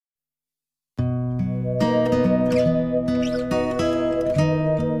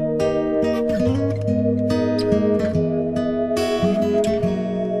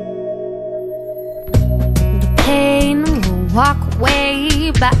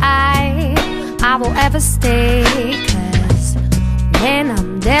but I will ever stay. 'Cause when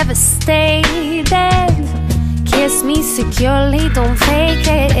I'm devastated, kiss me securely, don't fake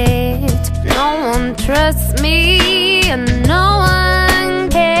it. No one trusts me and no one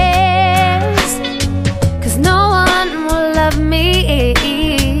cares, 'cause no one will love me.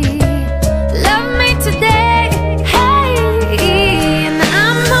 Love me today, hey, and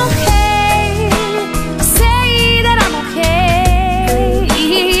I'm okay. Say that I'm okay.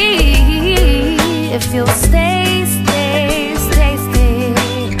 If you'll stay, stay, stay, stay,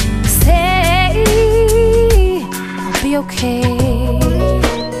 stay, I'll be okay.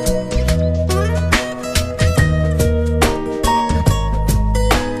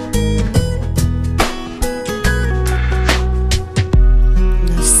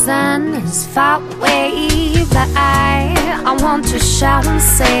 Sun is far away, but I want to shout and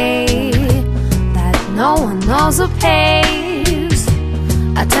say that no one knows who pays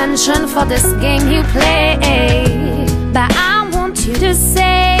attention for this game you play. But I want you to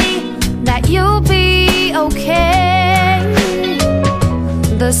say that you'll be okay.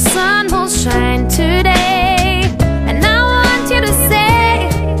 The sun will shine today, and I want you to say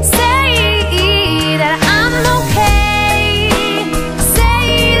that I'm okay.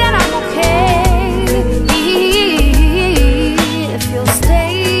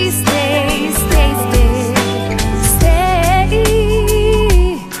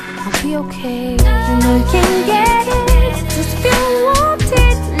 Okay, I know you can get it, just if you want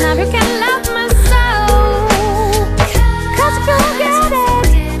it. Now you can love my soul. 'Cause if you get it,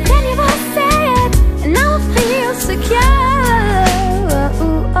 then you won't say it, and I will feel secure.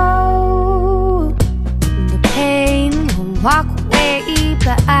 The pain will walk away,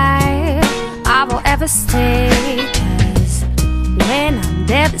 but I will ever stay. 'Cause when I'm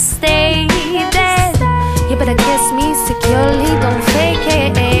devastated, you better kiss me securely, don't fake it.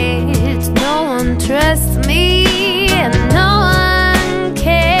 No one trusts me and no one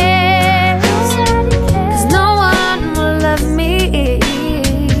cares, 'cause no one will love me.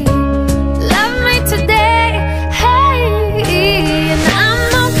 Love me today, hey, and I'm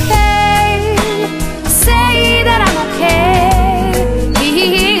okay. Say that I'm okay.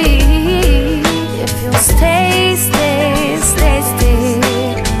 If you'll stay, stay, stay, stay,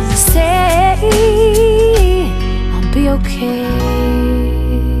 stay, I'll be okay.